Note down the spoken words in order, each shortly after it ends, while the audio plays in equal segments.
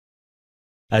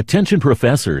Attention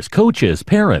professors, coaches,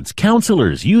 parents,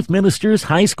 counselors, youth ministers,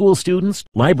 high school students,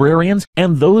 librarians,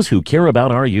 and those who care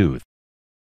about our youth.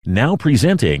 Now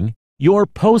presenting your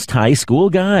post-high school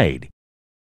guide.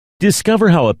 Discover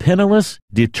how a penniless,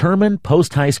 determined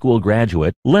post-high school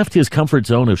graduate left his comfort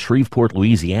zone of Shreveport,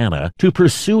 Louisiana, to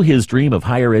pursue his dream of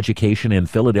higher education in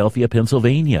Philadelphia,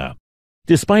 Pennsylvania.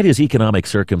 Despite his economic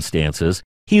circumstances,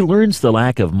 he learns the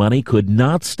lack of money could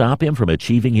not stop him from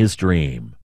achieving his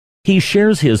dream. He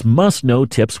shares his must-know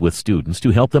tips with students to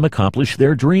help them accomplish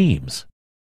their dreams.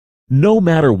 No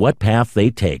matter what path they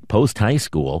take post-high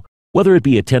school, whether it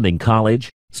be attending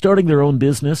college, starting their own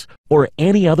business, or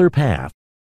any other path,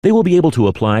 they will be able to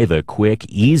apply the quick,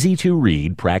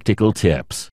 easy-to-read practical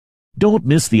tips. Don't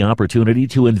miss the opportunity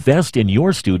to invest in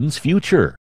your students'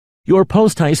 future. Your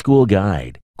post-high school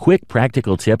guide, quick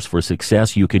practical tips for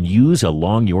success you can use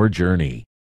along your journey.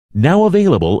 Now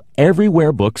available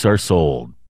everywhere books are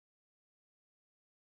sold.